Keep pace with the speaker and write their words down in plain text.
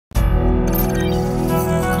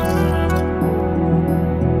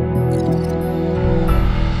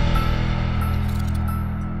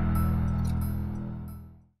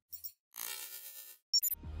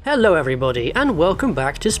Hello everybody and welcome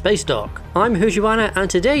back to Spacedock. I'm Hujuana and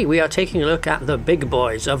today we are taking a look at the big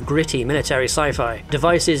boys of gritty military sci-fi.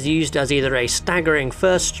 Devices used as either a staggering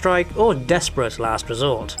first strike or desperate last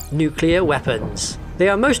resort. Nuclear weapons. They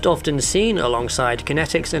are most often seen alongside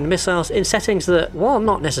kinetics and missiles in settings that, while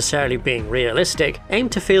not necessarily being realistic, aim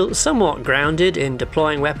to feel somewhat grounded in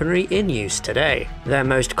deploying weaponry in use today. Their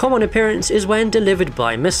most common appearance is when delivered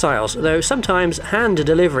by missiles, though sometimes hand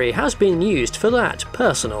delivery has been used for that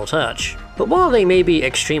personal touch. But while they may be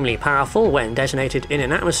extremely powerful when detonated in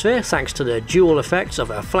an atmosphere thanks to the dual effects of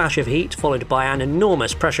a flash of heat followed by an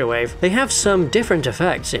enormous pressure wave, they have some different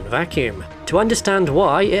effects in vacuum. To understand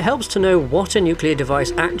why, it helps to know what a nuclear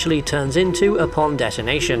device actually turns into upon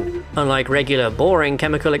detonation. Unlike regular boring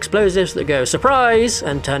chemical explosives that go surprise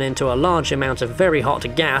and turn into a large amount of very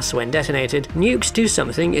hot gas when detonated, nukes do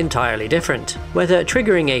something entirely different. Whether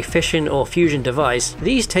triggering a fission or fusion device,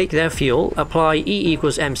 these take their fuel, apply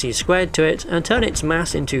E=mc² to it, and turn its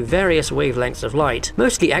mass into various wavelengths of light,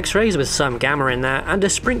 mostly X-rays with some gamma in there, and a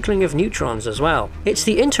sprinkling of neutrons as well. It's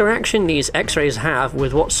the interaction these X-rays have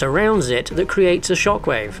with what surrounds it that creates a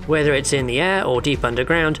shockwave. Whether it's in the air or deep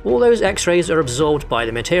underground, all those X-rays are absorbed by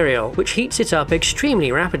the material, which heats it up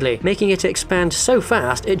extremely rapidly, making it expand so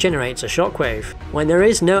fast it generates a shockwave. When there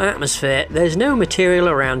is no atmosphere, there's no material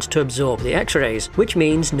around to absorb the X-rays, which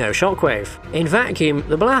means no shockwave. In vacuum,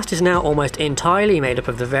 the blast is now almost entirely made up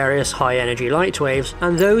of the various high-energy light waves,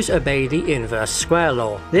 and those obey the inverse square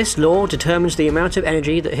law. This law determines the amount of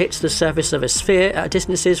energy that hits the surface of a sphere at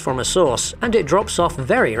distances from a source, and it drops off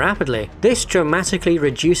very rapidly. This dramatically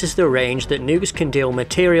reduces the range that nukes can deal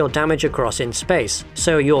material damage across in space,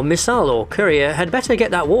 so your missile or courier had better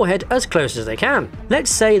get that warhead as close as they can.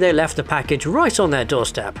 Let's say they left the package right on their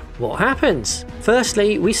doorstep. What happens?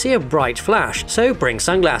 Firstly, we see a bright flash, so bring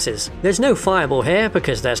sunglasses. There's no fireball here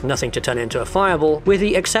because there's nothing to turn into a fireball, with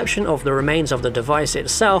the exception of the remains of the device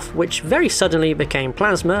itself, which very suddenly became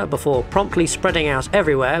plasma before promptly spreading out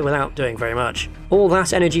everywhere without doing very much. All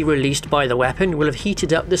that energy released by the weapon will have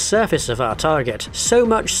heated up the surface of our target, so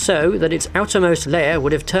much so that its outermost layer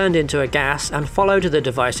would have turned into a gas and followed the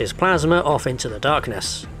device's plasma off into the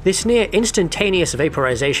darkness. This near instantaneous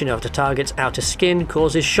vaporization of the target's outer skin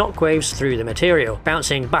causes shockwaves through the material,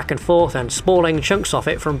 bouncing back and forth and spalling chunks off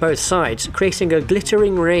it from both sides, creating a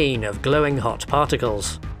glittering rain of glowing hot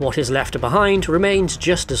particles. What is left behind remains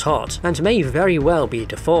just as hot, and may very well be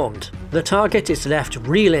deformed. The target is left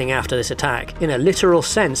reeling after this attack, in a literal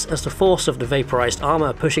sense, as the force of the vaporized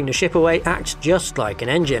armor pushing the ship away acts just like an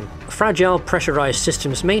engine. Fragile pressurized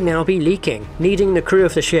systems may now be leaking, needing the crew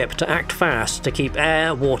of the ship to act fast to keep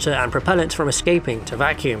air, water and propellant from escaping to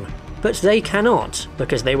vacuum. But they cannot,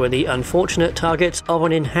 because they were the unfortunate targets of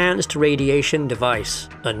an enhanced radiation device,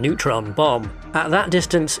 a neutron bomb. At that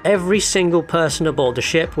distance, every single person aboard the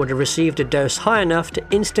ship would have received a dose high enough to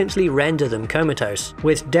instantly render them comatose,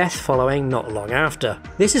 with death following not long after.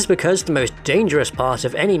 This is because the most dangerous part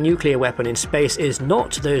of any nuclear weapon in space is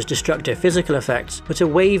not those destructive physical effects, but a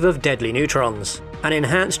wave of deadly neutrons. An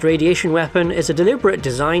enhanced radiation weapon is a deliberate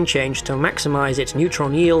design change to maximize its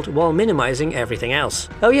neutron yield while minimizing everything else.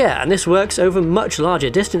 Oh yeah, and this works over much larger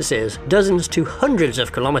distances, dozens to hundreds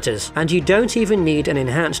of kilometers, and you don't even need an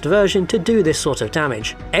enhanced version to do this sort of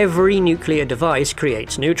damage. Every nuclear device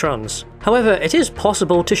creates neutrons. However, it is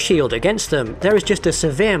possible to shield against them, there is just a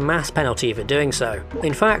severe mass penalty for doing so.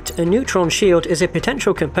 In fact, a neutron shield is a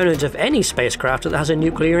potential component of any spacecraft that has a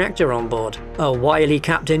nuclear reactor on board. A wily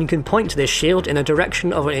captain can point this shield in a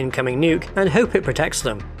direction of an incoming nuke and hope it protects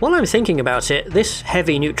them. While I'm thinking about it, this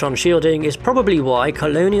heavy neutron shielding is probably why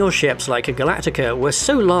colonial ships like a Galactica were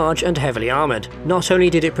so large and heavily armoured. Not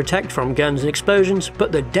only did it protect from guns and explosions,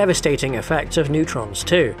 but the devastating effects of neutrons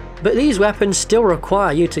too. But these weapons still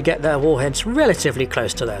require you to get their warheads relatively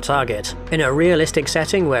close to their target. In a realistic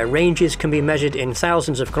setting where ranges can be measured in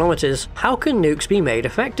thousands of kilometers, how can nukes be made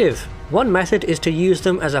effective? One method is to use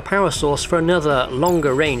them as a power source for another,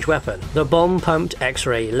 longer range weapon, the bomb-pumped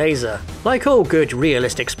X-ray laser. Like all good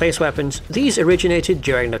realistic space weapons, these originated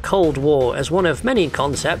during the Cold War as one of many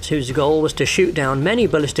concepts whose goal was to shoot down many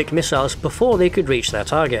ballistic missiles before they could reach their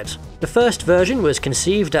target. The first version was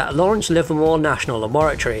conceived at Lawrence Livermore National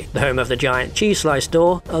Laboratory, the home of the giant cheese slice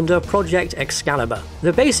door, under Project Excalibur.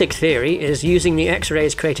 The basic theory is using the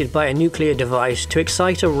X-rays created by a nuclear device to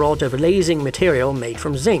excite a rod of lasing material made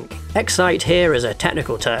from zinc. Excite here is a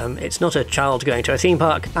technical term, it's not a child going to a theme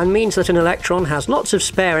park, and means that an electron has lots of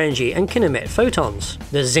spare energy and can emit photons.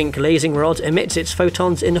 The zinc lasing rod emits its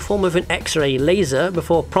photons in the form of an X-ray laser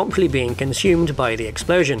before promptly being consumed by the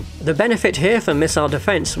explosion. The benefit here for missile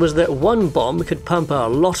defense was that one bomb could pump a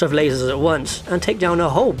lot of lasers at once and take down a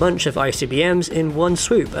whole bunch of ICBMs in one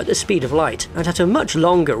swoop at the speed of light, and at a much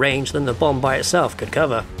longer range than the bomb by itself could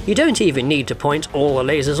cover. You don't even need to point all the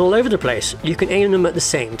lasers all over the place, you can aim them at the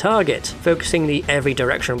same target, focusing the every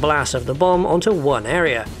direction blast of the bomb onto one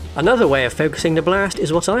area. Another way of focusing the blast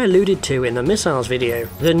is what I alluded to in the missiles video,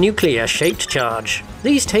 the nuclear shaped charge.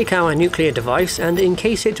 These take our nuclear device and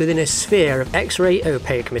encase it within a sphere of X-ray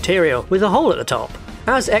opaque material, with a hole at the top.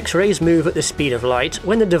 As X-rays move at the speed of light,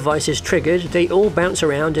 when the device is triggered, they all bounce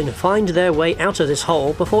around and find their way out of this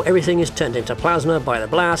hole before everything is turned into plasma by the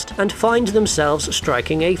blast, and find themselves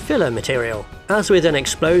striking a filler material. As with an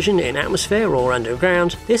explosion in atmosphere or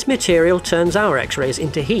underground, this material turns our X-rays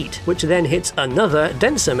into heat, which then hits another,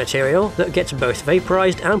 denser material that gets both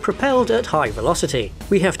vaporized and propelled at high velocity.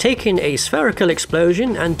 We have taken a spherical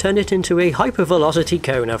explosion and turned it into a hypervelocity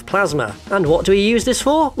cone of plasma. And what do we use this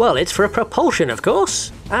for? Well, it's for propulsion, of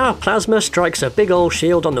course. Our plasma strikes a big old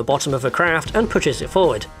shield on the bottom of a craft and pushes it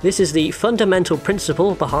forward. This is the fundamental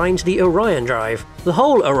principle behind the Orion drive. The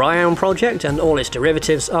whole Orion project and all its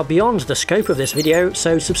derivatives are beyond the scope of this video,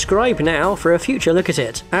 so subscribe now for a future look at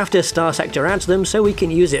it, after Star Sector adds them so we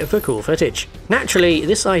can use it for cool footage. Naturally,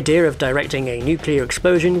 this idea of directing a nuclear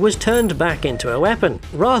explosion was turned back into a weapon.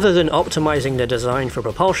 Rather than optimizing the design for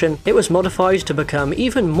propulsion, it was modified to become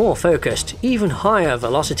even more focused, even higher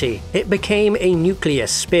velocity. It became a nuclear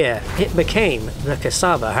spear. It became the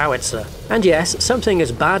Cassava howitzer. And yes, something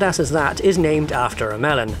as badass as that is named after a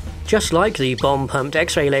melon. Just like the bomb-pumped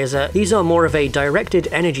X-ray laser, these are more of a directed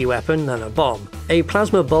energy weapon than a bomb. A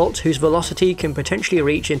plasma bolt whose velocity can potentially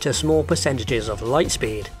reach into small percentages of light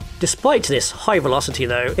speed. Despite this high velocity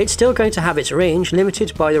though, it's still going to have its range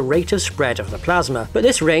limited by the rate of spread of the plasma, but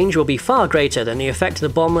this range will be far greater than the effect the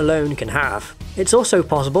bomb alone can have. It's also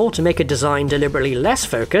possible to make a design deliberately less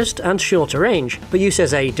focused and shorter range, but used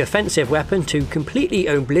as a defensive weapon to completely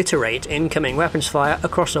obliterate incoming weapons fire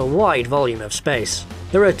across a wide volume of space.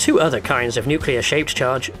 There are two other kinds of nuclear-shaped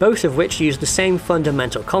charge, both of which use the same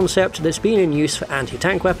fundamental concept that's been in use for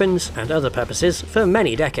anti-tank weapons and other purposes for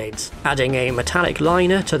many decades, adding a metallic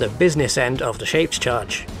liner to the business end of the shaped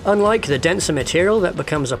charge. Unlike the denser material that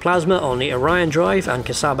becomes a plasma on the Orion drive and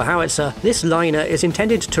Cassava howitzer, this liner is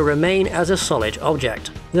intended to remain as a solid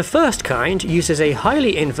object. The first kind uses a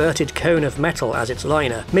highly inverted cone of metal as its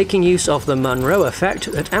liner, making use of the Monroe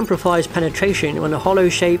effect that amplifies penetration when a hollow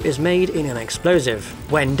shape is made in an explosive.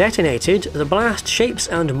 When detonated, the blast shapes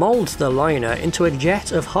and molds the liner into a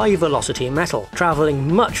jet of high-velocity metal,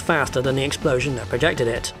 travelling much faster than the explosion that projected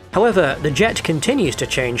it. However, the jet continues to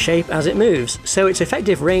change shape as it moves, so its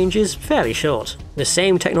effective range is fairly short. The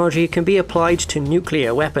same technology can be applied to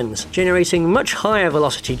nuclear weapons, generating much higher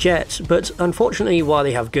velocity jets, but unfortunately while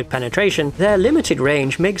they have good penetration, their limited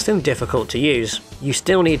range makes them difficult to use. You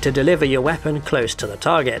still need to deliver your weapon close to the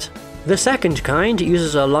target. The second kind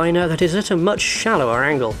uses a liner that is at a much shallower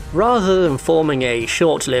angle. Rather than forming a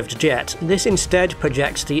short-lived jet, this instead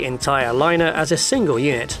projects the entire liner as a single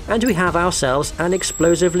unit, and we have ourselves an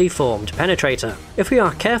explosively formed penetrator. If we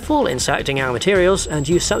are careful in selecting our materials and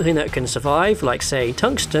use something that can survive, like say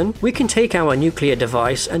tungsten, we can take our nuclear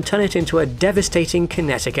device and turn it into a devastating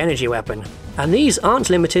kinetic energy weapon. And these aren't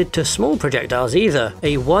limited to small projectiles either.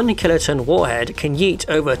 A 1 kiloton warhead can yeet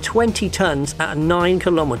over 20 tons at 9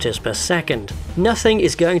 kilometers per second. Nothing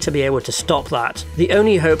is going to be able to stop that. The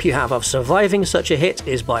only hope you have of surviving such a hit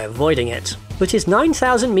is by avoiding it. But is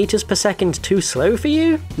 9,000 meters per second too slow for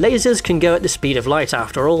you? Lasers can go at the speed of light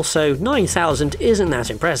after all, so 9,000 isn't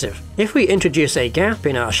that impressive. If we introduce a gap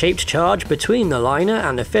in our shaped charge between the liner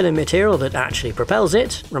and the filler material that actually propels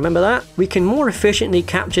it, remember that? We can more efficiently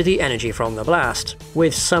capture the energy from the blast.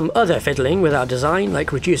 With some other fiddling with our design,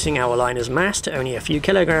 like reducing our liner's mass to only a few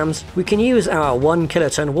kilograms, we can use our 1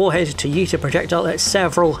 kiloton warhead to yeet a projectile at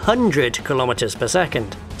several hundred kilometers per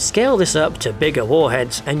second. Scale this up to bigger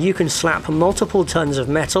warheads and you can slap multiple tons of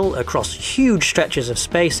metal across huge stretches of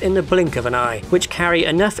space in the blink of an eye, which carry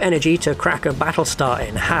enough energy to crack a Battlestar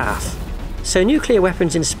in half. So nuclear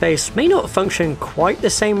weapons in space may not function quite the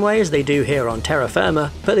same way as they do here on terra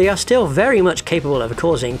firma, but they are still very much capable of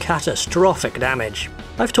causing catastrophic damage.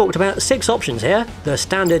 I've talked about 6 options here: the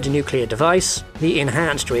standard nuclear device, the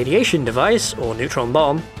enhanced radiation device or neutron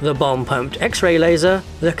bomb, the bomb-pumped X-ray laser,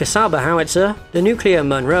 the Cassava howitzer, the nuclear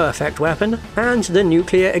Monroe effect weapon, and the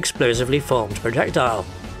nuclear explosively formed projectile.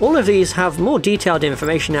 All of these have more detailed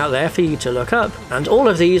information out there for you to look up, and all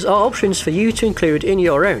of these are options for you to include in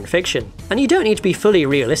your own fiction. And you don't need to be fully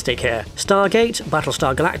realistic here. Stargate,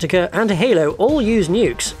 Battlestar Galactica, and Halo all use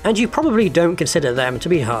nukes, and you probably don't consider them to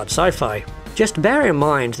be hard sci-fi. Just bear in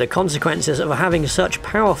mind the consequences of having such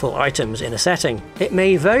powerful items in a setting. It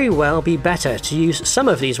may very well be better to use some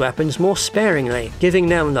of these weapons more sparingly, giving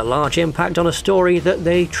them the large impact on a story that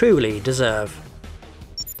they truly deserve.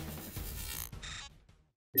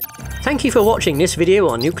 Thank you for watching this video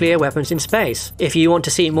on nuclear weapons in space. If you want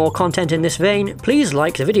to see more content in this vein, please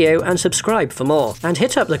like the video and subscribe for more, and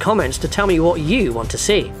hit up the comments to tell me what you want to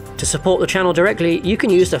see. To support the channel directly, you can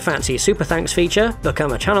use the fancy Super Thanks feature,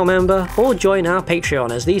 become a channel member, or join our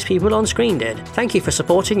Patreon as these people on screen did. Thank you for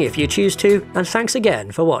supporting if you choose to, and thanks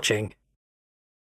again for watching.